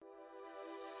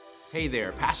Hey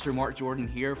there, Pastor Mark Jordan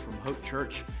here from Hope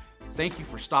Church. Thank you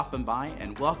for stopping by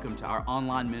and welcome to our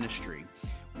online ministry.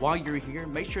 While you're here,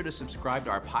 make sure to subscribe to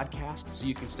our podcast so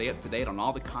you can stay up to date on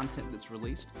all the content that's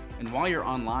released. And while you're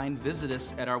online, visit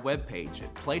us at our webpage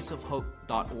at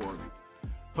placeofhope.org.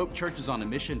 Hope Church is on a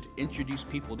mission to introduce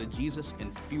people to Jesus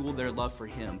and fuel their love for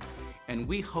Him. And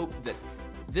we hope that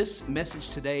this message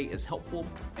today is helpful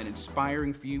and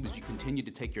inspiring for you as you continue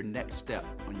to take your next step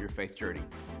on your faith journey.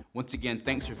 Once again,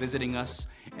 thanks for visiting us,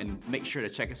 and make sure to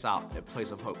check us out at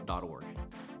placeofhope.org.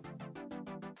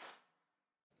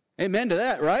 Amen to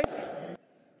that, right?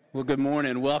 Well, good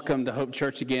morning. Welcome to Hope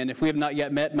Church again. If we have not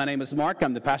yet met, my name is Mark.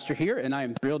 I'm the pastor here, and I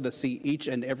am thrilled to see each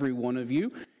and every one of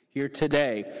you here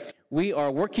today. We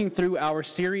are working through our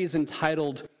series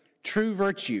entitled True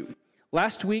Virtue.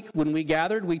 Last week when we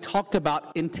gathered, we talked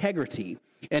about integrity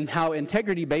and how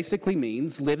integrity basically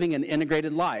means living an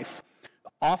integrated life.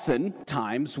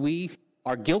 Oftentimes we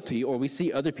are guilty, or we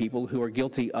see other people who are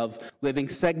guilty of living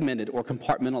segmented or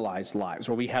compartmentalized lives,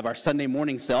 where we have our Sunday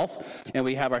morning self and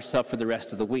we have our self for the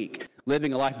rest of the week.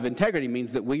 Living a life of integrity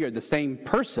means that we are the same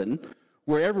person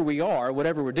wherever we are,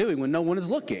 whatever we're doing, when no one is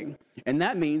looking. And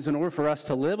that means in order for us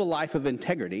to live a life of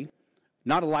integrity,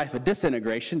 not a life of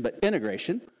disintegration, but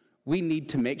integration, we need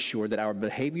to make sure that our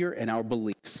behavior and our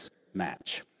beliefs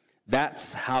match.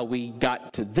 That's how we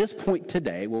got to this point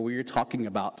today where we are talking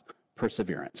about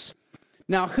perseverance.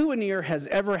 Now, who in here has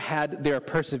ever had their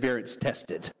perseverance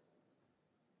tested?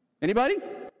 Anybody?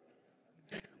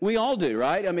 We all do,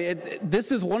 right? I mean,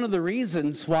 this is one of the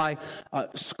reasons why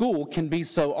school can be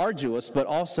so arduous, but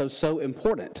also so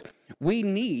important. We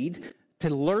need to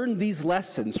learn these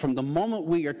lessons from the moment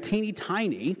we are teeny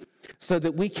tiny so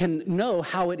that we can know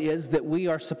how it is that we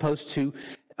are supposed to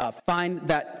find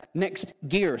that next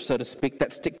gear, so to speak,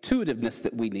 that stick-to-itiveness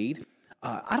that we need.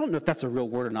 I don't know if that's a real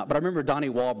word or not, but I remember Donnie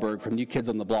Wahlberg from New Kids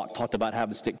on the Block talked about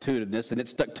having stick-to-itiveness, and it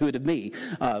stuck to it to me.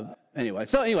 Anyway,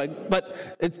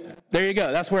 but there you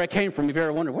go. That's where it came from. If you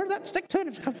ever wondered, where did that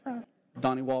stick-to-itiveness come from?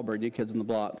 Donnie Wahlberg, New Kids on the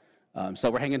Block.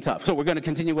 So we're hanging tough. So we're going to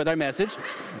continue with our message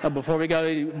before we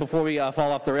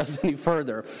fall off the rails any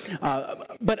further.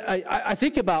 But I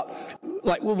think about,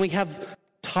 like, when we have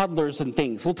toddlers and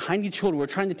things, little tiny children, we're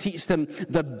trying to teach them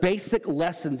the basic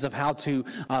lessons of how to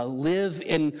live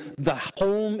in the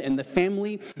home and the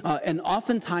family. And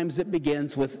oftentimes it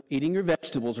begins with eating your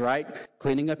vegetables, right?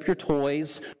 Cleaning up your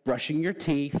toys, brushing your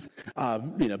teeth,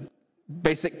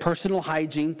 basic personal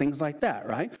hygiene, things like that,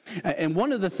 right? And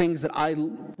one of the things that I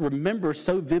remember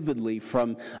so vividly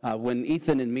from when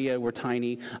Ethan and Mia were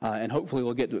tiny, and hopefully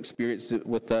we'll get to experience it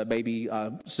with the baby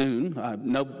soon,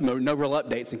 no real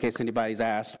updates in case anybody's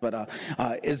asked, but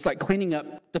is like cleaning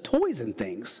up the toys and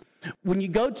things. When you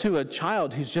go to a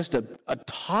child who's just a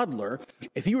toddler,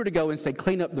 if you were to go and say,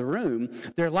 clean up the room,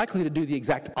 they're likely to do the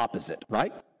exact opposite,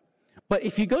 right? But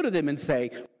if you go to them and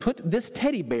say, put this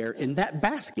teddy bear in that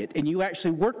basket, and you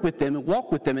actually work with them and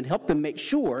walk with them and help them make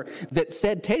sure that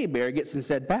said teddy bear gets in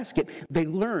said basket, they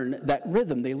learn that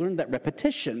rhythm, they learn that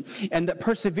repetition, and that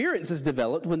perseverance is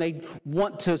developed when they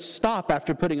want to stop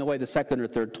after putting away the second or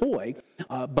third toy,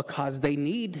 because they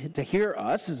need to hear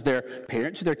us as their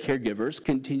parents or their caregivers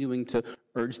continuing to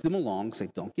urge them along, say,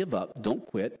 don't give up, don't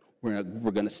quit, we're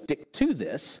going to stick to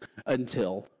this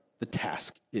until the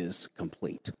task is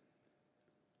complete.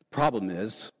 Problem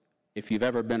is, if you've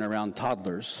ever been around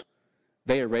toddlers,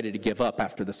 they are ready to give up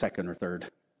after the second or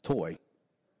third toy,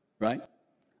 right?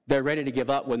 They're ready to give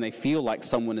up when they feel like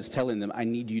someone is telling them, I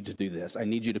need you to do this. I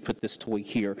need you to put this toy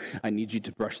here. I need you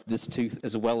to brush this tooth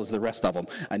as well as the rest of them.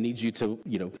 I need you to,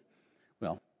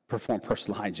 perform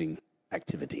personal hygiene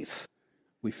activities.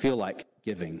 We feel like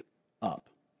giving up.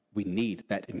 We need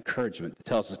that encouragement that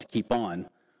tells us to keep on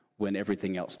when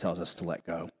everything else tells us to let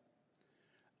go.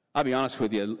 I'll be honest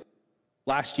with you,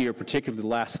 last year, particularly the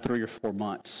last 3 or 4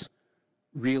 months,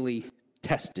 really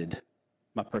tested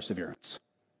my perseverance.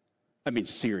 I mean,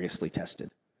 seriously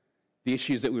tested. The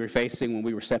issues that we were facing when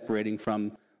we were separating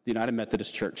from the United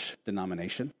Methodist Church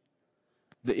denomination,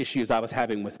 the issues I was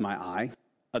having with my eye,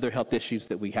 other health issues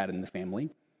that we had in the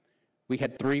family. We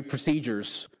had 3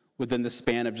 procedures within the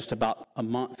span of just about a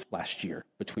month last year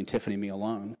between Tiffany and me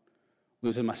alone.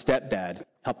 Losing my stepdad,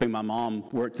 helping my mom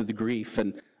work through the grief,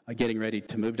 and getting ready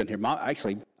to move down here. Mom,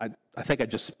 actually, I think I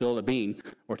just spilled a bean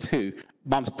or two.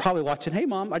 Mom's probably watching, hey,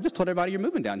 Mom, I just told everybody you're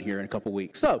moving down here in a couple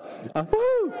weeks. So,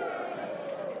 woo!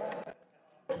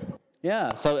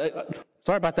 Yeah, so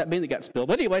sorry about that bean that got spilled.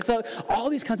 But anyway, so all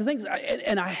these kinds of things.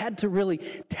 And I had to really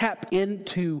tap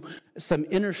into some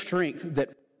inner strength that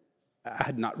I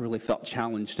had not really felt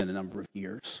challenged in a number of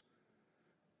years.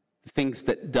 The things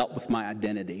that dealt with my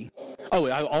identity. Oh,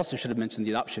 I also should have mentioned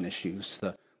the adoption issues,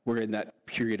 the we're in that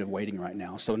period of waiting right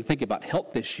now. So when thinking about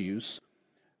health issues,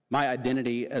 my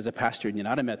identity as a pastor in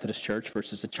United Methodist Church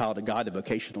versus a child of God, a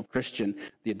vocational Christian,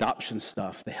 the adoption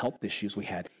stuff, the health issues we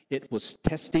had, it was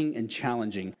testing and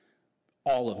challenging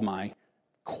all of my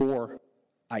core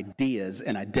ideas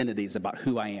and identities about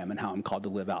who I am and how I'm called to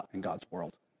live out in God's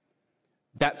world.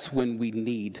 That's when we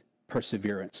need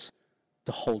perseverance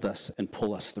to hold us and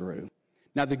pull us through.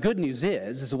 Now, the good news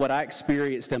is what I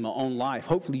experienced in my own life,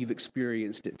 hopefully you've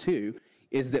experienced it too,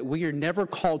 is that we are never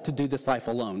called to do this life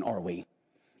alone, are we?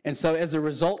 And so as a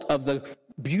result of the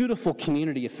beautiful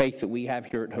community of faith that we have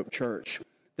here at Hope Church,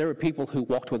 there were people who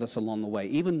walked with us along the way,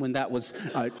 even when that was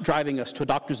driving us to a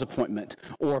doctor's appointment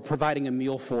or providing a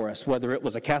meal for us, whether it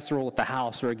was a casserole at the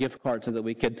house or a gift card so that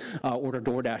we could order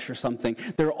DoorDash or something.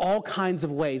 There are all kinds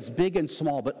of ways, big and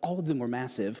small, but all of them were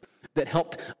massive, that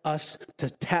helped us to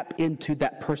tap into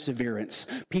that perseverance.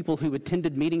 People who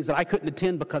attended meetings that I couldn't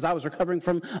attend because I was recovering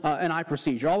from an eye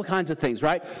procedure, all kinds of things,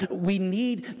 right? We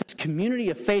need this community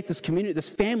of faith, this community, this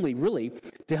family really,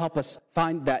 to help us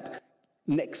find that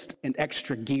next and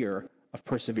extra gear of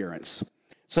perseverance.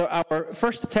 So our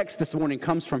first text this morning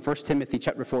comes from 1 Timothy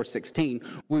chapter 4:16.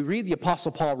 We read the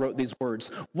Apostle Paul wrote these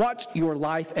words, "Watch your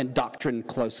life and doctrine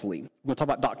closely." We'll talk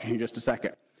about doctrine here in just a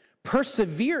second.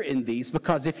 "Persevere in these,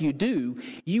 because if you do,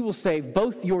 you will save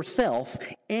both yourself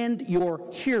and your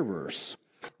hearers."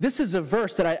 This is a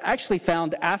verse that I actually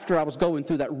found after I was going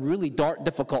through that really dark,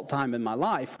 difficult time in my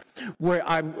life, where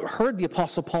I heard the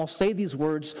Apostle Paul say these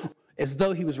words as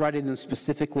though he was writing them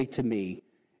specifically to me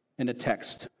in a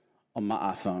text on my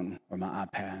iPhone or my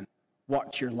iPad.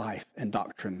 Watch your life and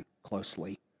doctrine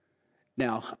closely.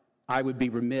 Now, I would be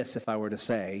remiss if I were to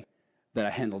say that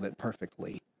I handled it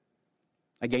perfectly.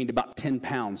 I gained about 10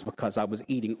 pounds because I was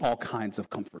eating all kinds of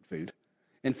comfort food.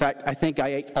 In fact, I think I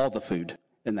ate all the food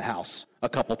in the house a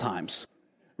couple times,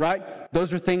 right?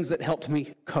 Those are things that helped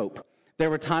me cope. There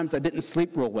were times I didn't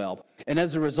sleep real well, and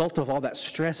as a result of all that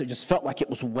stress, it just felt like it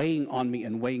was weighing on me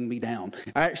and weighing me down.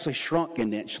 I actually shrunk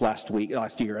an inch last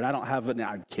year, and I don't have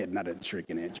I'm kidding, I didn't shrink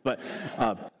an inch, but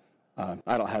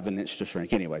I don't have an inch to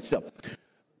shrink anyway, still.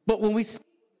 But when we see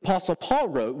Apostle Paul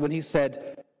wrote, when he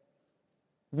said,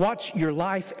 "Watch your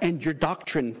life and your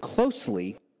doctrine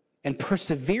closely and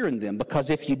persevere in them,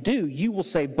 because if you do, you will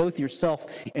save both yourself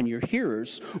and your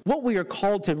hearers," what we are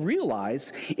called to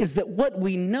realize is that what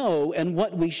we know and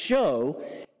what we show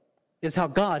is how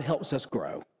God helps us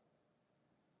grow.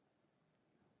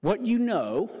 What you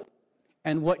know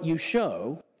and what you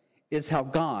show is how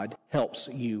God helps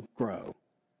you grow.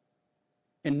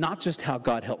 And not just how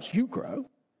God helps you grow,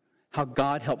 how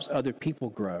God helps other people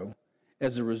grow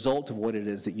as a result of what it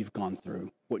is that you've gone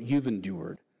through, what you've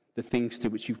endured, the things to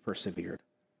which you've persevered.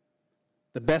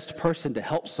 The best person to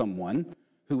help someone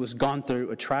who has gone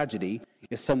through a tragedy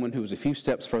is someone who is a few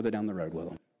steps further down the road with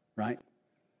them, right?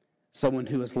 Someone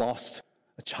who has lost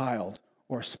a child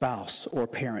or a spouse or a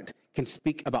parent can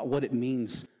speak about what it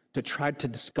means to try to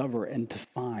discover and to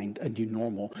find a new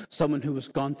normal. Someone who has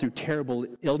gone through terrible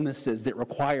illnesses that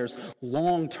requires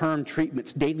long-term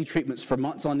treatments, daily treatments for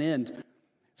months on end.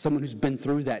 Someone who's been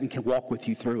through that and can walk with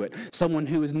you through it. Someone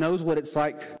who knows what it's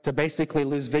like to basically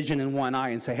lose vision in one eye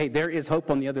and say, hey, there is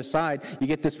hope on the other side. You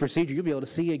get this procedure, you'll be able to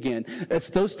see again. It's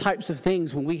those types of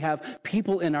things when we have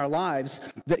people in our lives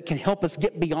that can help us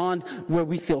get beyond where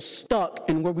we feel stuck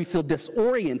and where we feel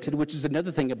disoriented, which is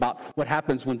another thing about what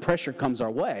happens when pressure comes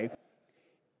our way,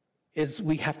 is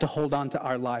we have to hold on to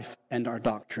our life and our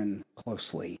doctrine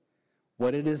closely.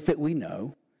 What it is that we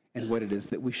know and what it is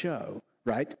that we show.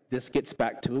 Right? This gets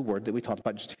back to a word that we talked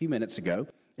about just a few minutes ago,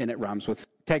 and it rhymes with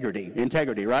integrity.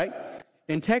 Integrity, right?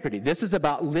 Integrity. This is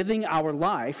about living our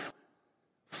life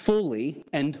fully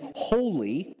and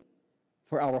wholly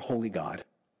for our holy God.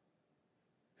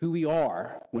 Who we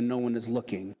are when no one is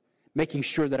looking, making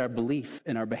sure that our belief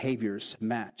and our behaviors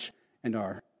match and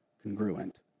are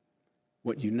congruent.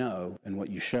 What you know and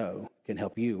what you show can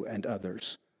help you and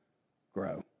others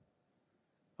grow.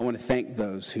 I want to thank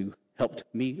those who helped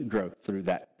me grow through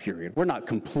that period. We're not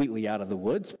completely out of the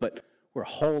woods, but we're a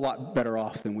whole lot better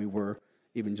off than we were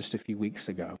even just a few weeks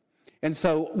ago. And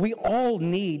so we all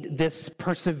need this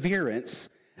perseverance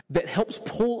that helps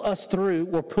pull us through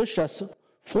or push us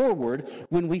forward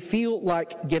when we feel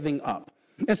like giving up.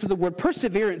 And so the word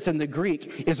perseverance in the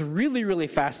Greek is really, really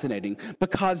fascinating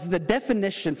because the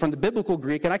definition from the biblical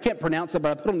Greek, and I can't pronounce it,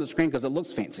 but I put it on the screen because it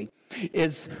looks fancy,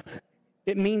 is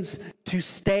it means to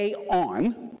stay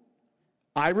on.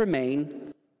 I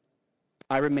remain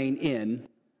in,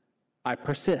 I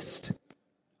persist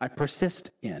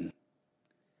in.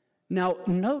 Now,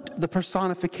 note the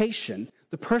personification,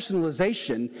 the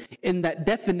personalization in that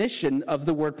definition of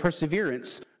the word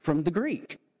perseverance from the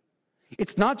Greek.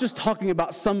 It's not just talking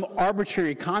about some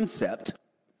arbitrary concept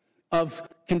of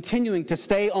continuing to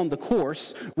stay on the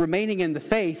course, remaining in the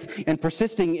faith, and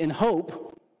persisting in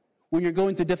hope when you're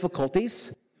going through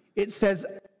difficulties. It says,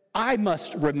 I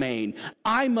must remain,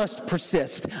 I must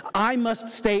persist, I must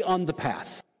stay on the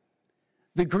path.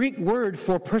 The Greek word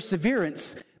for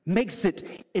perseverance makes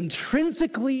it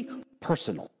intrinsically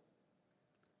personal.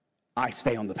 I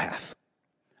stay on the path.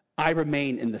 I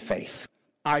remain in the faith.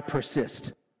 I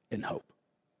persist in hope.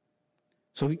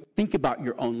 So think about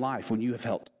your own life when you have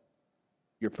felt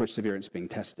your perseverance being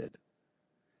tested.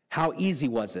 How easy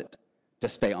was it to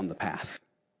stay on the path?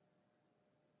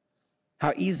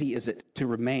 How easy is it to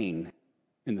remain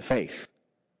in the faith?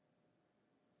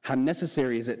 How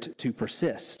necessary is it to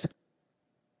persist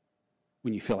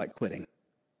when you feel like quitting?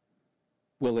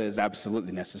 Well, it is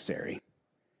absolutely necessary.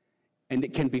 And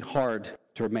it can be hard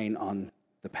to remain on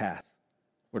the path,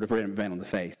 or to remain on the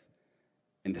faith,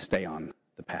 and to stay on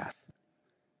the path.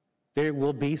 There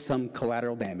will be some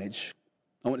collateral damage.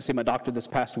 I went to see my doctor this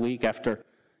past week after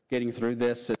getting through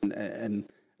this and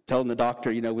telling the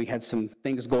doctor, we had some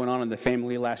things going on in the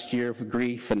family last year with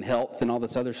grief and health and all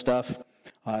this other stuff.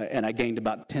 And I gained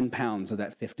about 10 pounds of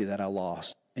that 50 that I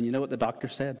lost. And you know what the doctor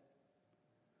said?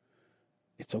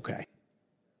 It's okay.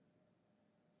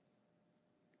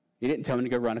 He didn't tell me to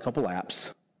go run a couple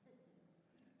laps,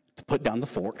 to put down the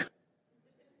fork.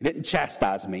 He didn't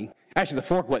chastise me. Actually, the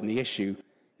fork wasn't the issue.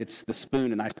 It's the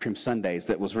spoon and ice cream sundaes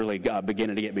that was really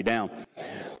beginning to get me down.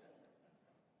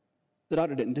 The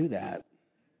doctor didn't do that.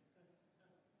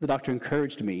 The doctor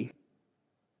encouraged me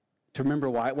to remember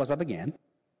why it was I began,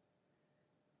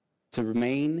 to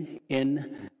remain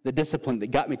in the discipline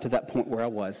that got me to that point where I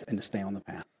was, and to stay on the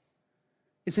path.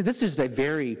 You see, this is a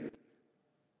very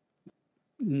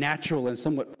natural and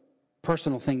somewhat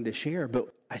personal thing to share,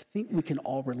 but I think we can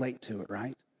all relate to it,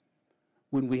 right?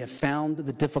 When we have found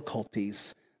the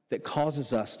difficulties that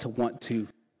causes us to want to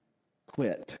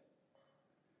quit,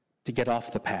 to get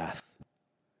off the path,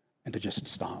 and to just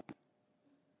stop.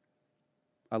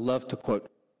 I love to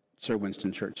quote Sir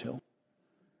Winston Churchill,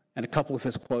 and a couple of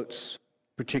his quotes,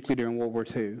 particularly during World War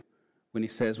II, when he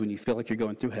says, when you feel like you're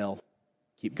going through hell,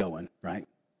 keep going, right?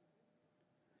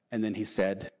 And then he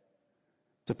said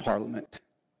to Parliament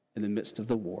in the midst of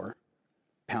the war,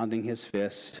 pounding his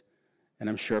fist, and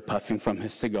I'm sure puffing from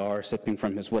his cigar, sipping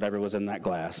from his whatever was in that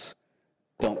glass,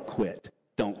 don't quit,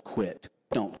 don't quit,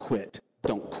 don't quit,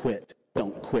 don't quit,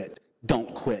 don't quit,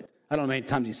 don't quit. I don't know how many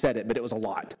times he said it, but it was a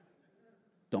lot.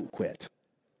 Don't quit.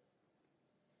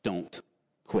 Don't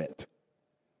quit.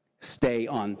 Stay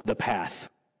on the path.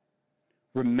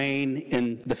 Remain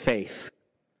in the faith.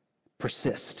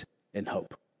 Persist in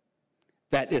hope.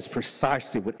 That is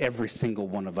precisely what every single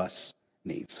one of us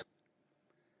needs.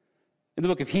 In the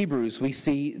book of Hebrews, we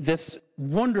see this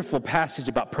wonderful passage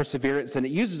about perseverance, and it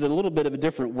uses a little bit of a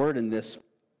different word in this.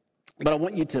 But I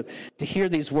want you to hear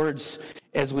these words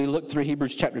as we look through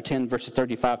Hebrews chapter 10, verses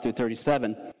 35 through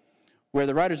 37, where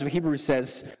the writers of Hebrews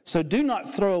says, so do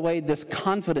not throw away this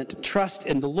confident trust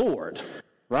in the Lord,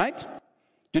 right?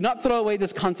 Do not throw away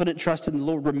this confident trust in the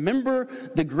Lord. Remember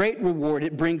the great reward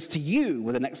it brings to you,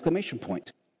 with an exclamation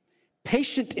point.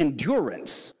 Patient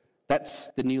endurance, that's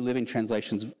the New Living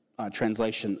Translation's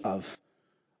translation of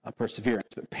perseverance.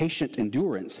 But patient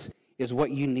endurance is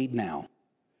what you need now,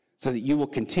 so that you will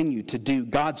continue to do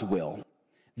God's will.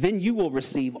 Then you will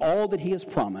receive all that he has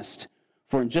promised,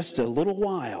 for in just a little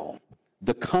while,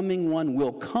 the coming one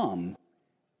will come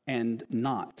and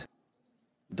not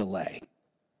delay.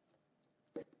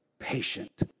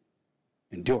 Patient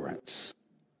endurance.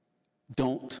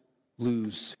 Don't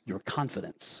lose your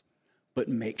confidence, but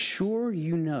make sure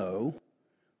you know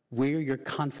where your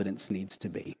confidence needs to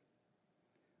be.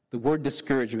 The word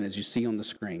discouragement, as you see on the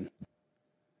screen,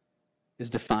 is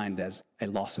defined as a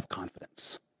loss of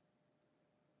confidence.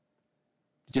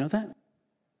 Did you know that?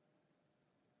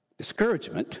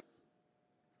 Discouragement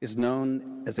is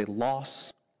known as a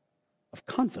loss of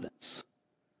confidence.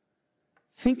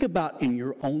 Think about in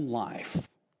your own life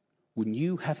when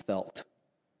you have felt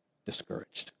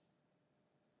discouraged.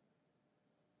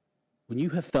 When you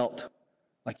have felt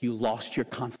like you lost your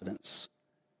confidence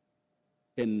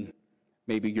in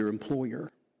maybe your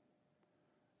employer,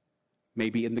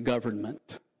 maybe in the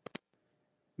government,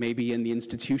 maybe in the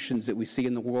institutions that we see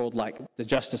in the world like the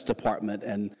Justice Department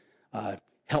and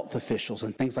health officials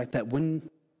and things like that. When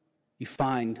you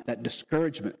find that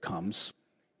discouragement comes,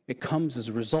 it comes as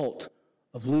a result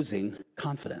of losing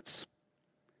confidence.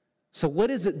 So what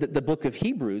is it that the book of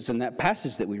Hebrews, in that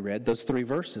passage that we read, those 3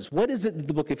 verses, what is it that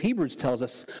the book of Hebrews tells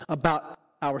us about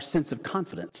our sense of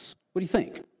confidence? What do you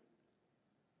think?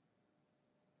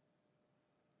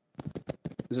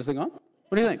 Is this thing on?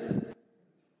 What do you think?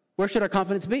 Where should our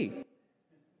confidence be?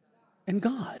 In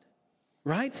God,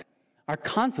 right? Our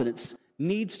confidence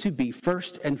needs to be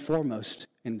first and foremost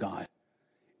in God.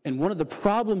 And one of the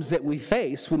problems that we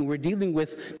face when we're dealing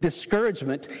with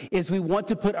discouragement is we want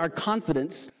to put our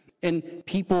confidence in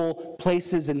people,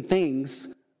 places, and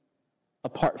things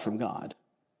apart from God,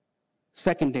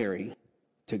 secondary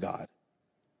to God.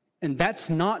 And that's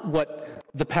not what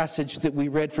the passage that we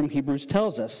read from Hebrews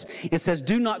tells us. It says,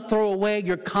 do not throw away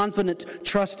your confident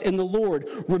trust in the Lord.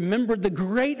 Remember the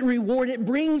great reward it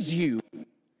brings you.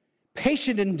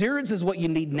 Patient endurance is what you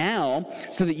need now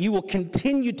so that you will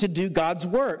continue to do God's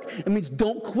work. It means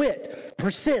don't quit,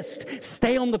 persist,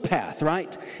 stay on the path,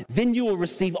 right? Then you will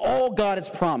receive all God has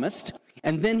promised.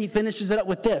 And then he finishes it up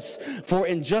with this, for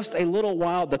in just a little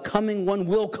while the coming one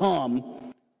will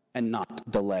come and not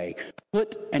delay.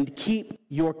 Put and keep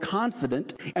your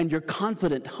confident and your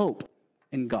confident hope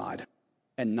in God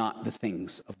and not the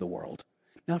things of the world.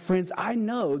 Now, friends, I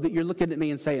know that you're looking at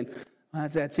me and saying,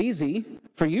 that's easy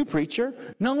for you, preacher.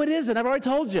 No, it isn't. I've already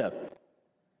told you,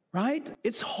 right?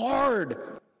 It's hard.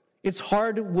 It's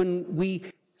hard when we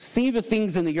see the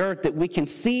things in the earth that we can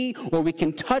see or we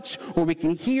can touch or we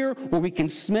can hear or we can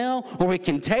smell or we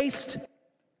can taste.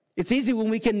 It's easy when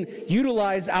we can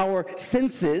utilize our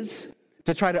senses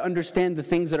to try to understand the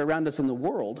things that are around us in the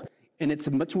world. And it's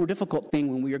a much more difficult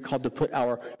thing when we are called to put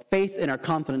our faith and our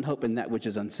confident hope in that which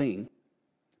is unseen.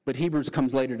 But Hebrews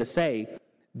comes later to say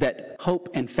that hope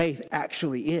and faith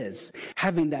actually is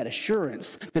having that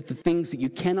assurance that the things that you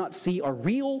cannot see are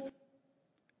real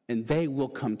and they will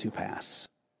come to pass.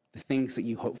 The things that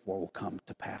you hope for will come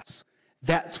to pass.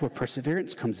 That's where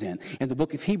perseverance comes in. And the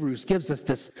book of Hebrews gives us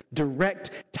this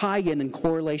direct tie-in and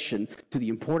correlation to the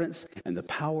importance and the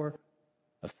power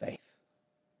of faith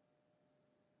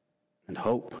and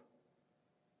hope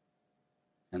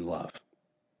and love.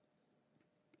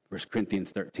 1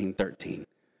 Corinthians 13:13.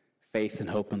 Faith and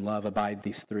hope and love abide,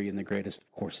 these three, and the greatest,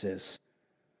 of course, is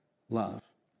love.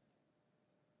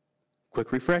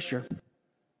 Quick refresher.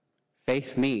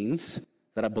 Faith means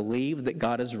that I believe that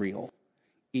God is real,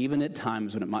 even at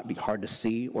times when it might be hard to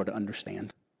see or to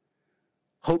understand.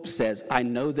 Hope says, I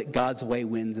know that God's way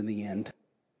wins in the end.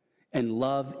 And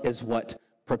love is what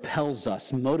propels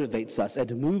us, motivates us,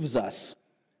 and moves us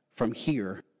from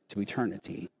here to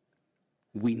eternity.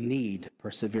 We need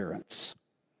perseverance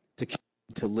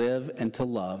to live and to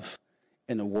love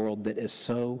in a world that is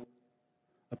so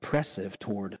oppressive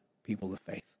toward people of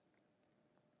faith.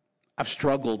 I've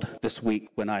struggled this week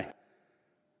when I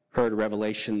heard a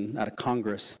revelation out of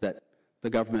Congress that the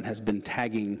government has been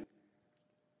tagging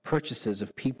purchases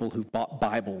of people who've bought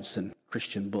Bibles and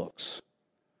Christian books.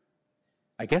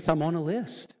 I guess I'm on a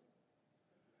list.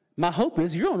 My hope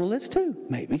is you're on a list too,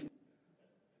 maybe.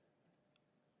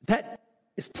 That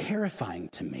is terrifying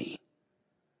to me.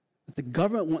 That the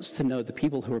government wants to know the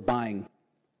people who are buying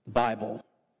the Bible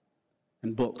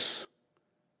and books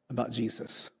about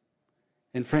Jesus.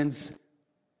 And friends,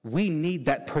 we need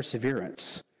that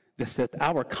perseverance that says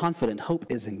our confident hope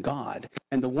is in God,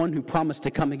 and the one who promised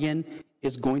to come again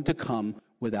is going to come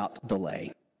without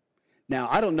delay. Now,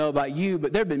 I don't know about you,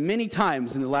 but there have been many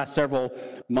times in the last several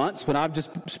months when I've just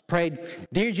prayed,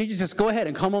 dear Jesus, just go ahead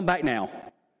and come on back now.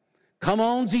 Come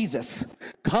on, Jesus.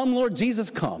 Come, Lord Jesus,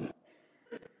 come.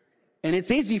 And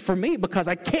it's easy for me because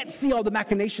I can't see all the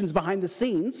machinations behind the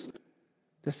scenes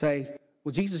to say,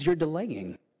 well, Jesus, you're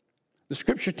delaying. The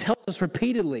scripture tells us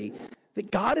repeatedly that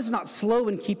God is not slow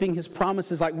in keeping his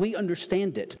promises like we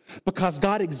understand it, because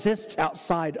God exists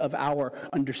outside of our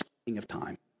understanding of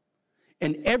time.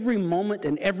 And every moment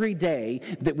and every day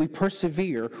that we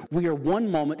persevere, we are one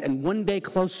moment and one day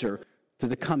closer to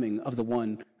the coming of the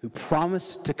one who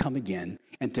promised to come again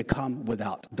and to come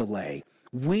without delay.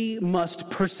 We must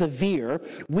persevere.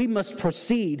 We must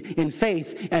proceed in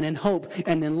faith and in hope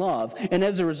and in love. And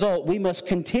as a result, we must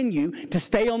continue to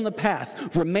stay on the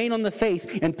path, remain on the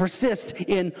faith, and persist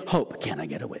in hope. Can I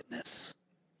get a witness?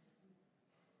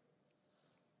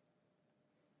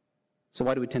 So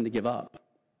why do we tend to give up?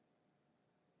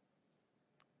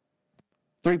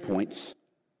 3 points.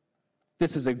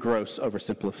 This is a gross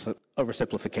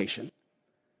oversimplification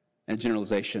and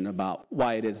generalization about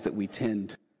why it is that we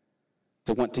tend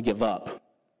to want to give up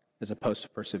as opposed to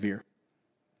persevere.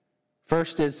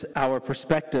 First is our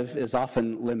perspective is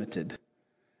often limited.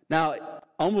 Now, I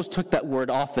almost took that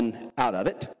word often out of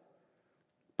it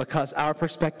because our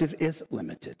perspective is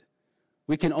limited.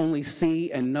 We can only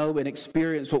see and know and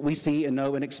experience what we see and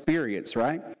know and experience,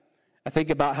 right? I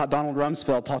think about how Donald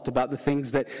Rumsfeld talked about the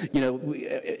things that,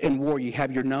 in war you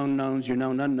have your known knowns, your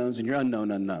known unknowns, and your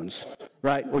unknown unknowns,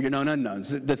 right? Or your known unknowns.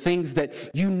 The things that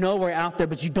you know are out there,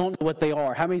 but you don't know what they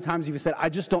are. How many times have you said, I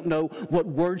just don't know what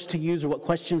words to use or what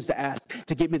questions to ask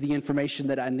to get me the information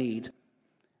that I need?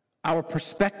 Our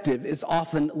perspective is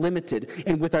often limited.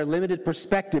 And with our limited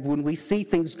perspective, when we see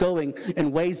things going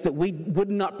in ways that we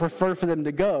would not prefer for them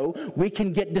to go, we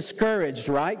can get discouraged,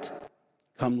 right?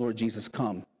 Come, Lord Jesus,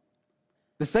 come.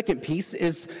 The second piece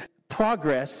is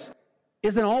progress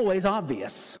isn't always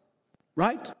obvious,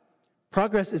 right?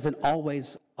 Progress isn't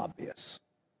always obvious.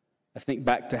 I think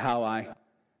back to how I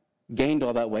gained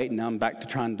all that weight, and now I'm back to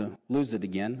trying to lose it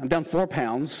again. I'm down 4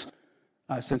 pounds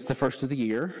since the first of the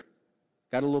year.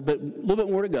 Got a little bit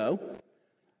more to go.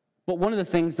 But one of the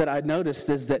things that I noticed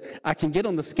is that I can get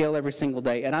on the scale every single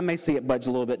day, and I may see it budge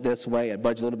a little bit this way, it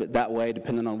budge a little bit that way,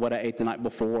 depending on what I ate the night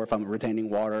before, if I'm retaining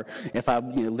water, if I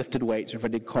lifted weights, or if I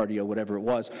did cardio, whatever it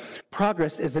was.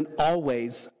 Progress isn't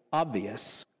always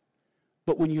obvious.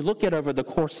 But when you look at over the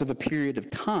course of a period of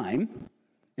time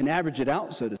and average it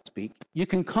out, so to speak, you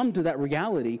can come to that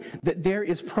reality that there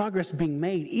is progress being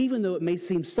made, even though it may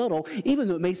seem subtle, even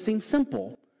though it may seem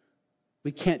simple.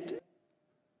 We can't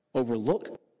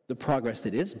overlook the progress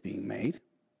that is being made.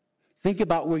 Think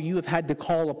about where you have had to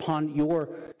call upon your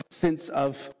sense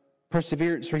of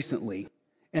perseverance recently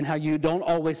and how you don't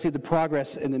always see the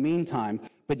progress in the meantime,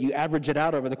 but you average it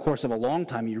out over the course of a long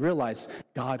time, you realize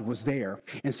God was there.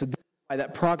 And so that's why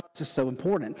that progress is so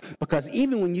important, because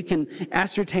even when you can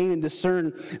ascertain and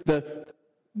discern the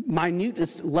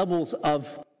minutest levels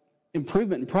of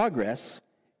improvement and progress,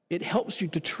 it helps you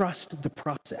to trust the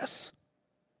process.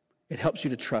 It helps you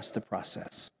to trust the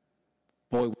process.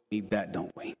 Boy, we need that,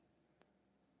 don't we?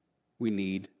 We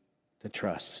need to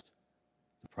trust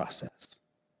the process.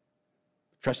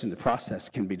 Trusting the process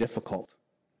can be difficult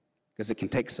because it can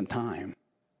take some time.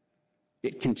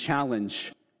 It can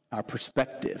challenge our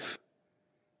perspective.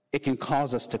 It can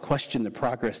cause us to question the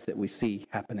progress that we see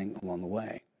happening along the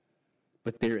way.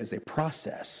 But there is a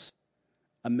process,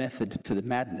 a method to the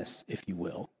madness, if you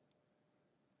will,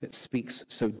 that speaks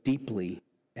so deeply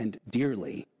and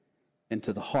dearly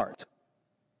into the heart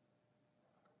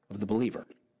of the believer.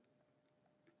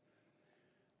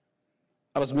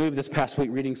 I was moved this past week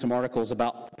reading some articles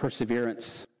about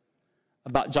perseverance,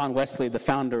 about John Wesley, the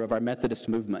founder of our Methodist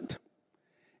movement.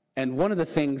 And one of the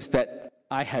things that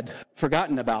I had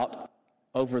forgotten about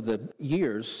over the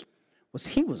years was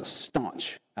he was a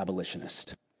staunch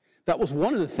abolitionist. That was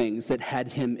one of the things that had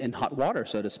him in hot water,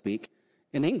 so to speak,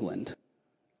 in England.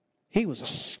 He was a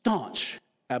staunch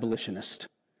abolitionist.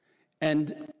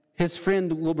 And his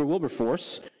friend Wilbur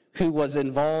Wilberforce, who was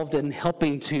involved in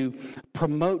helping to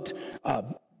promote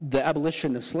the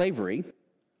abolition of slavery,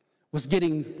 was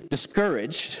getting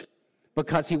discouraged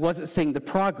because he wasn't seeing the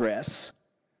progress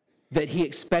that he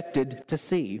expected to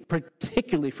see,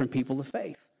 particularly from people of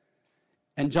faith.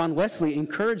 And John Wesley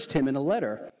encouraged him in a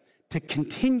letter to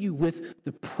continue with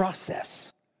the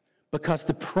process, because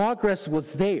the progress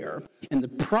was there, and the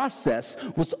process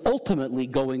was ultimately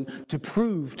going to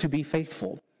prove to be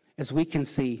faithful, as we can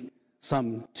see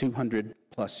some 200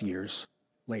 plus years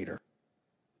later.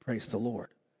 Praise the Lord.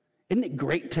 Isn't it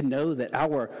great to know that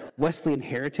our Wesleyan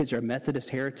heritage, our Methodist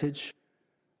heritage,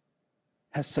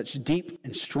 has such deep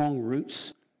and strong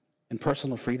roots in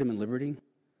personal freedom and liberty?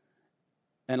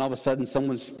 And all of a sudden,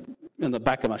 someone's in the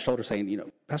back of my shoulder saying,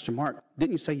 Pastor Mark,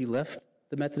 didn't you say you left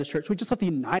the Methodist Church? We just left the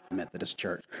United Methodist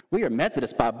Church. We are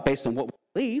Methodist based on what we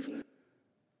believe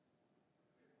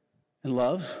in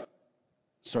love,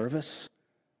 service,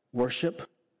 worship,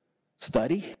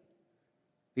 study.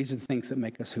 These are the things that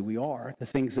make us who we are, the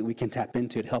things that we can tap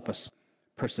into to help us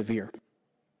persevere.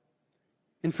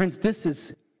 And friends, this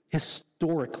is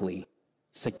historically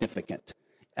significant.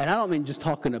 And I don't mean just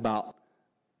talking about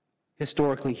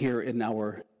historically here in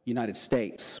our United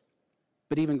States,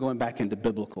 but even going back into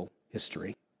biblical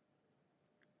history.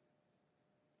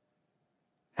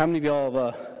 How many of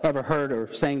y'all have ever heard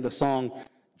or sang the song,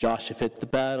 Joshua at the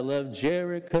Battle of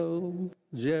Jericho,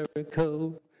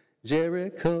 Jericho,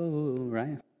 Jericho,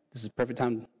 right? This is the perfect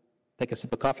time to take a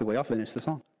sip of coffee while y'all finish the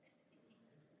song.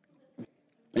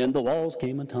 And the walls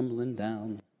came a-tumbling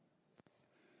down.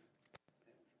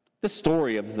 The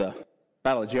story of the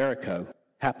Battle of Jericho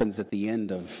happens at the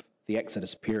end of the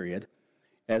Exodus period,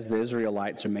 as the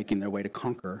Israelites are making their way to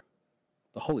conquer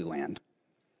the Holy Land.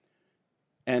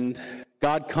 And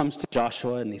God comes to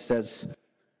Joshua and he says,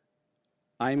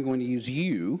 I am going to use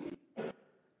you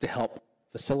to help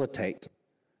facilitate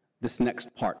this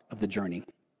next part of the journey.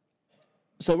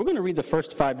 So we're going to read the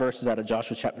first 5 verses out of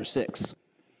Joshua chapter 6.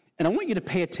 And I want you to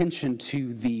pay attention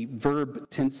to the verb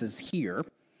tenses here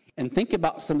and think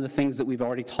about some of the things that we've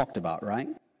already talked about, right?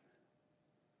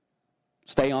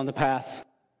 Stay on the path,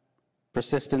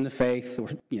 persist in the faith, or,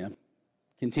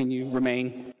 continue,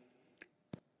 remain.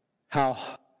 How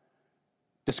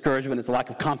discouragement is a lack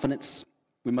of confidence.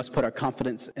 We must put our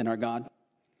confidence in our God.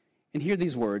 And hear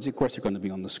these words, of course, they're going to be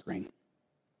on the screen.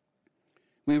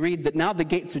 We read that now the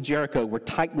gates of Jericho were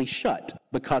tightly shut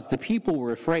because the people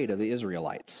were afraid of the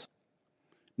Israelites.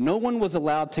 No one was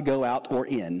allowed to go out or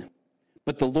in,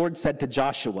 but the Lord said to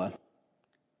Joshua,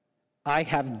 I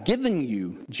have given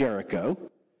you Jericho,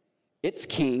 its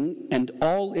king, and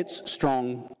all its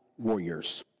strong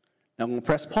warriors. Now I'm going to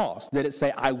press pause. Did it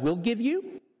say, I will give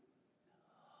you?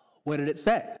 What did it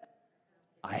say?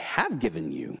 I have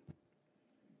given you.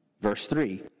 Verse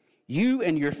 3, you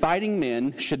and your fighting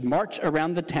men should march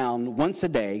around the town once a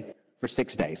day for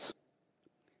 6 days.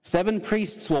 7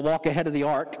 priests will walk ahead of the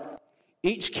ark,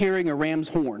 each carrying a ram's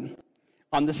horn.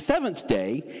 On the 7th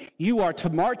day, you are to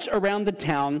march around the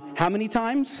town how many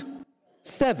times?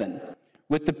 7,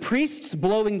 with the priests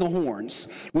blowing the horns.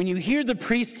 When you hear the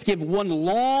priests give one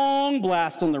long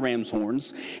blast on the ram's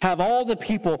horns, have all the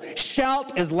people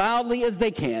shout as loudly as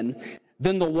they can.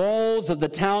 Then the walls of the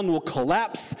town will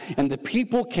collapse and the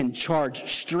people can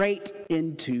charge straight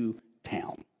into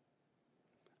town.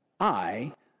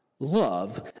 I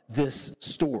love this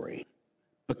story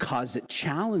because it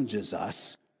challenges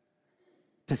us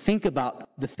to think about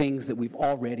the things that we've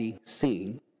already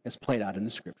seen as played out in the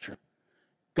scripture.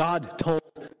 God told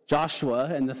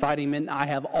Joshua and the fighting men, I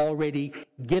have already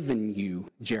given you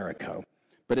Jericho.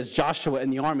 But as Joshua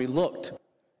and the army looked,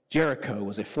 Jericho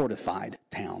was a fortified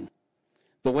town.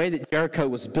 The way that Jericho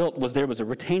was built was there was a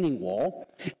retaining wall,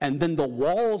 and then the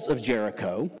walls of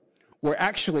Jericho were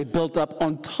actually built up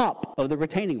on top of the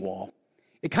retaining wall.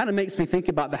 It kind of makes me think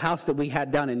about the house that we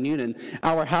had down in Newnan.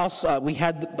 Our house, we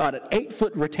had about an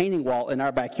 8-foot retaining wall in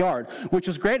our backyard, which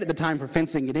was great at the time for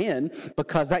fencing it in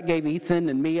because that gave Ethan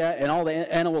and Mia and all the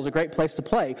animals a great place to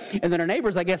play. And then our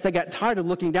neighbors, I guess they got tired of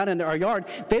looking down into our yard.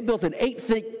 They built an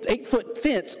 8-foot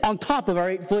fence on top of our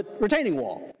 8-foot retaining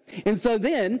wall. And so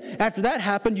then, after that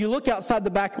happened, you look outside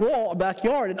the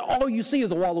backyard, and all you see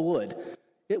is a wall of wood.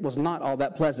 It was not all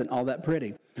that pleasant, all that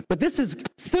pretty. But this is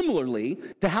similarly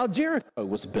to how Jericho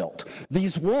was built.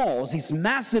 These walls, these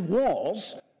massive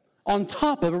walls on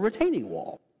top of a retaining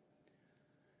wall.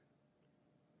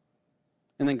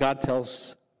 And then God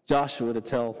tells Joshua to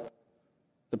tell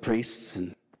the priests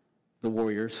and the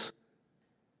warriors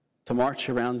to march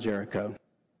around Jericho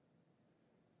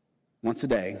once a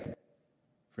day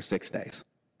for 6 days.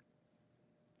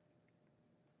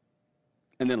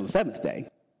 And then on the 7th day,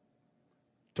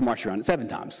 to march around it 7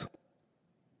 times.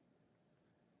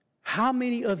 How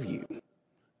many of you,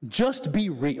 just be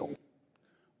real,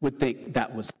 would think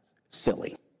that was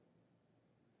silly?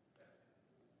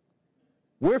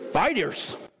 We're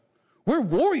fighters. We're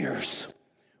warriors.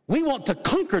 We want to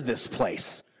conquer this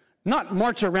place, not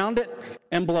march around it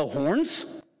and blow horns.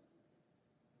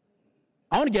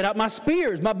 I want to get out my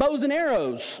spears, my bows and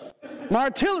arrows, my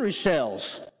artillery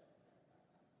shells.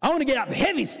 I want to get out the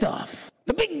heavy stuff,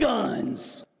 the big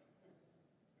guns.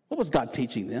 What was God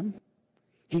teaching them?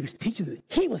 He was teaching them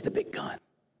he was the big gun.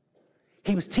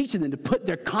 He was teaching them to put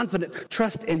their confident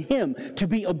trust in him, to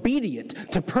be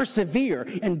obedient, to persevere,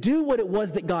 and do what it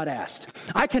was that God asked.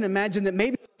 I can imagine that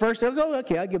maybe first they'll go,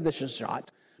 okay, I'll give this a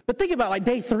shot. But think about like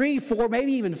day 3, 4,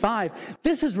 maybe even 5.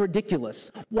 This is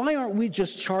ridiculous. Why aren't we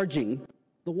just charging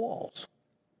the walls?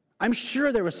 I'm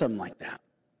sure there was something like that.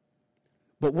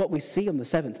 But what we see on the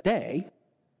 7th day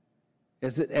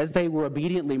is that as they were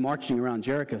obediently marching around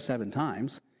Jericho 7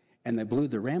 times, and they blew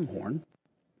the ram horn,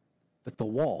 that the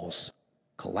walls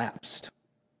collapsed.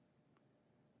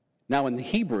 Now in the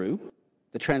Hebrew,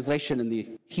 the translation in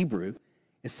the Hebrew,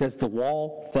 it says the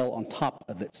wall fell on top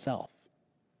of itself.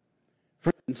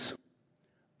 Friends,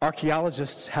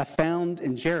 archaeologists have found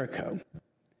in Jericho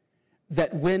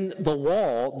that when the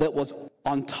wall that was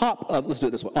on top of, let's do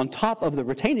it this way, on top of the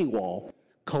retaining wall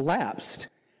collapsed,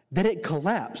 that it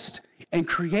collapsed and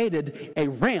created a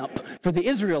ramp for the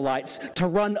Israelites to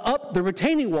run up the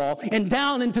retaining wall and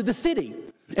down into the city.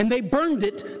 And they burned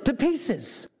it to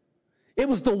pieces. It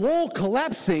was the wall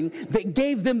collapsing that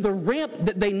gave them the ramp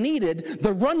that they needed,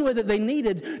 the runway that they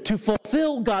needed to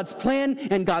fulfill God's plan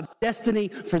and God's destiny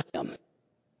for them.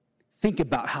 Think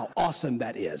about how awesome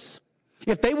that is.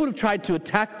 If they would have tried to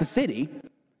attack the city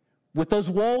with those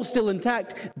walls still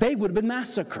intact, they would have been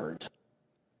massacred.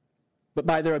 But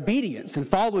by their obedience and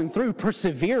following through,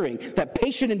 persevering, that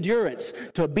patient endurance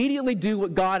to obediently do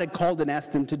what God had called and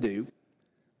asked them to do,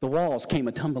 the walls came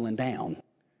a tumbling down,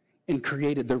 and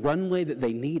created the runway that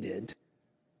they needed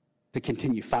to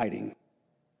continue fighting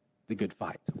the good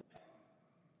fight.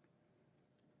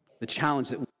 The challenge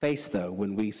that we face, though,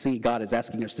 when we see God is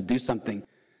asking us to do something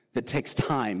that takes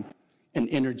time and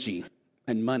energy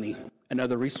and money and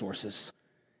other resources,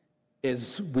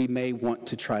 is we may want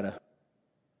to try to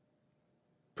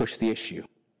push the issue,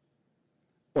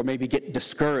 or maybe get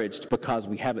discouraged because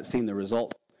we haven't seen the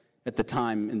result at the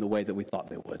time in the way that we thought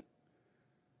they would.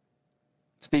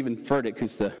 Stephen Furtick,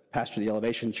 who's the pastor of the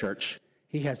Elevation Church,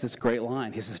 he has this great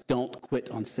line. He says, "Don't quit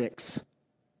on 6.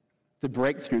 The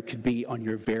breakthrough could be on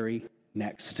your very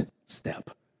next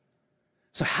step."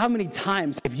 So how many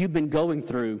times have you been going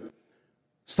through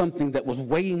something that was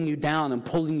weighing you down and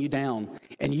pulling you down,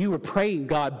 and you were praying,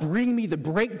 "God, bring me the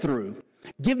breakthrough.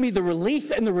 Give me the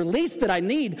relief and the release that I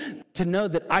need to know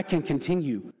that I can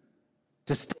continue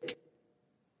to stick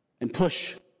and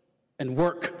push and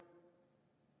work,"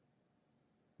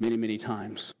 many, many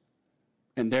times.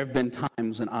 And there have been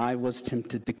times when I was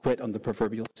tempted to quit on the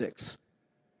proverbial 6,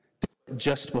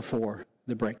 just before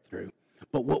the breakthrough.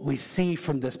 But what we see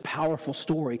from this powerful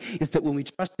story is that when we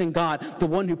trust in God, the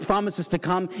one who promises to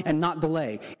come and not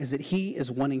delay, is that he is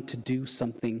wanting to do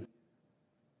something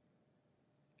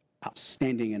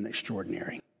outstanding and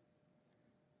extraordinary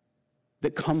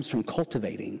that comes from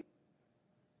cultivating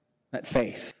that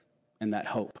faith and that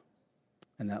hope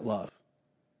and that love.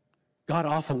 God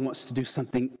often wants to do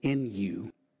something in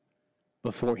you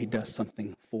before he does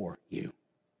something for you.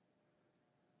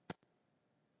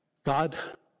 God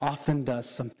often does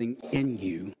something in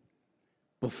you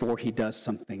before he does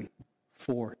something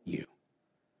for you.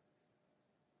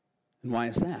 And why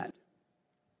is that?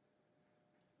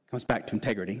 It comes back to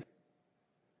integrity.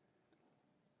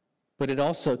 But it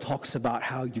also talks about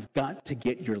how you've got to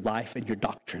get your life and your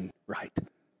doctrine right.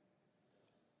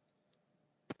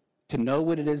 To know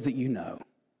what it is that you know,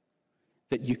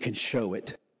 that you can show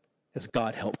it as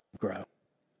God helps you grow.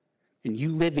 And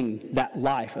you living that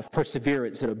life of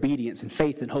perseverance and obedience and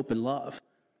faith and hope and love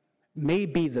may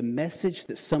be the message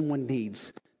that someone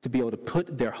needs to be able to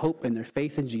put their hope and their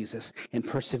faith in Jesus and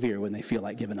persevere when they feel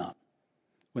like giving up,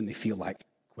 when they feel like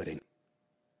quitting.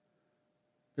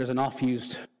 There's an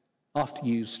oft-used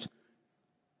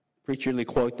preacherly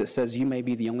quote that says, "You may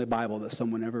be the only Bible that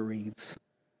someone ever reads."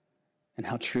 And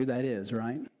how true that is,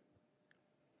 right?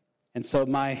 And so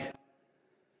my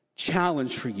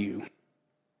challenge for you,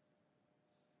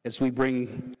 as we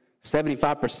bring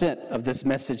 75% of this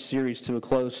message series to a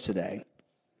close today,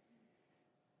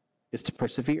 is to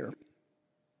persevere.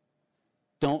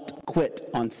 Don't quit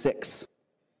on 6.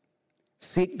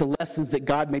 Seek the lessons that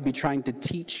God may be trying to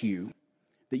teach you,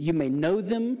 that you may know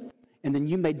them, and then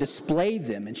you may display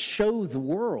them and show the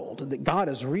world that God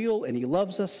is real and he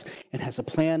loves us and has a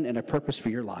plan and a purpose for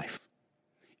your life.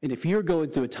 And if you're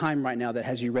going through a time right now that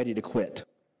has you ready to quit,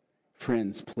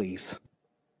 friends, please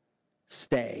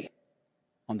stay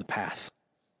on the path.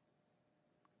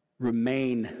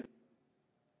 Remain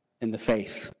in the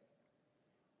faith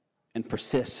and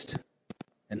persist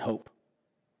in hope.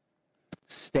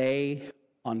 Stay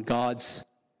on God's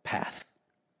path.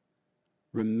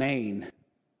 Remain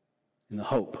in the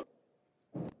hope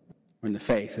or in the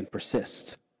faith and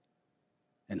persist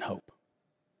in hope.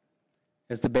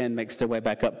 As the band makes their way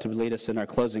back up to lead us in our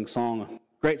closing song, a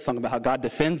great song about how God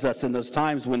defends us in those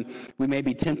times when we may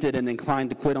be tempted and inclined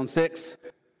to quit on 6.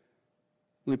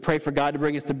 We pray for God to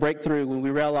bring us to breakthrough when we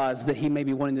realize that he may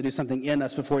be wanting to do something in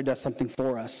us before he does something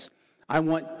for us. I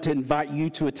want to invite you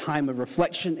to a time of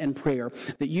reflection and prayer,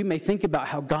 that you may think about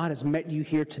how God has met you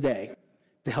here today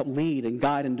to help lead and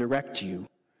guide and direct you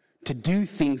to do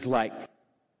things like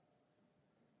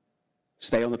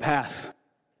stay on the path,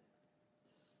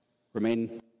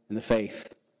 remain in the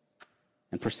faith,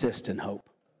 and persist in hope.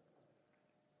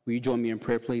 Will you join me in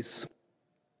prayer, please?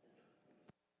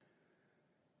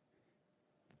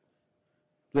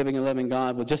 Living and loving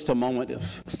God, with just a moment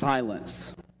of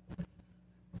silence,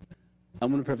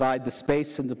 I'm going to provide the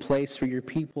space and the place for your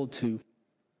people to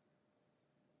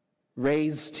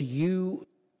raise to you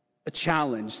a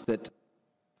challenge that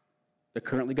they're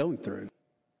currently going through,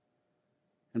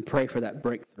 and pray for that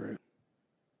breakthrough.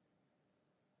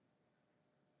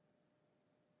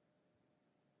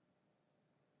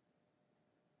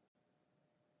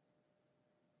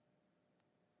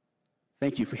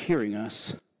 Thank you for hearing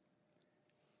us.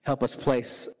 Help us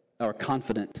place our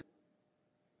confident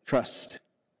trust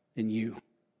in you.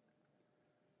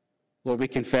 Lord, we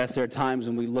confess there are times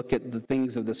when we look at the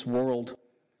things of this world,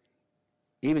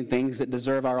 even things that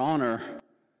deserve our honor,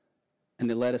 and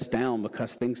they let us down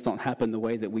because things don't happen the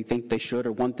way that we think they should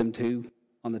or want them to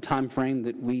on the time frame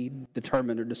that we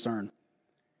determine or discern.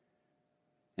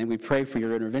 and we pray for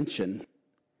your intervention.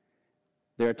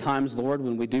 There are times, Lord,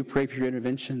 when we do pray for your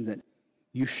intervention that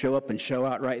you show up and show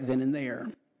out right then and there.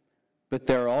 But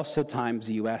there are also times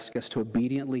that you ask us to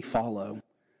obediently follow.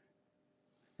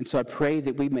 And so I pray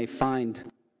that we may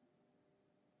find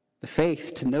the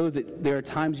faith to know that there are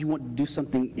times you want to do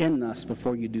something in us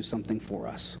before you do something for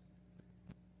us.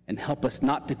 And help us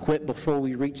not to quit before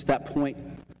we reach that point,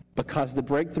 because the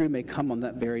breakthrough may come on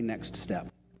that very next step.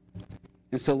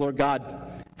 And so, Lord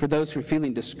God, for those who are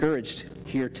feeling discouraged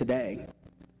here today,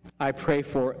 I pray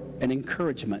for an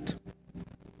encouragement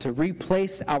to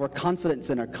replace our confidence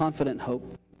and our confident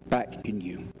hope back in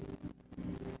you.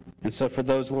 And so for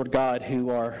those, Lord God, who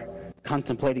are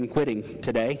contemplating quitting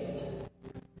today,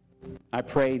 I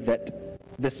pray that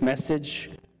this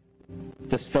message,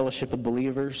 this fellowship of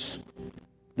believers,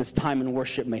 this time in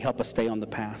worship may help us stay on the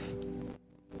path,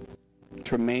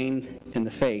 to remain in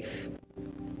the faith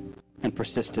and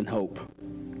persist in hope,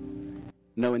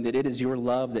 knowing that it is your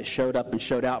love that showed up and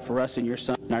showed out for us in your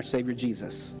Son and our Savior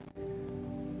Jesus,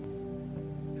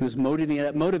 who's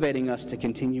motivating us to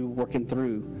continue working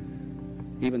through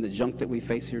even the junk that we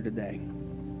face here today,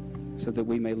 so that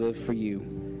we may live for you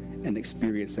and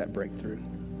experience that breakthrough.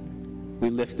 We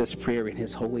lift this prayer in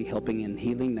his holy, helping, and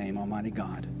healing name, Almighty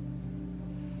God.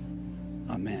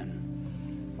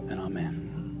 Amen and amen.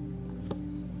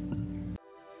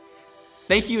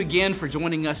 Thank you again for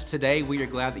joining us today. We are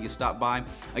glad that you stopped by.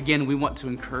 Again, we want to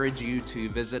encourage you to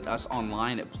visit us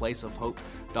online at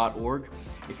placeofhope.org.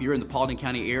 If you're in the Paulding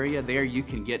County area, there you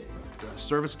can get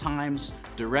service times,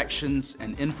 directions,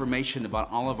 and information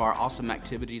about all of our awesome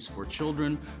activities for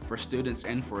children, for students,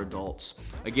 and for adults.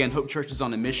 Again, Hope Church is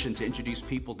on a mission to introduce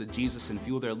people to Jesus and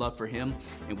fuel their love for him,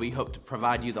 and we hope to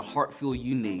provide you the heart fuel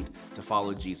you need to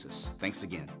follow Jesus. Thanks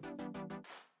again.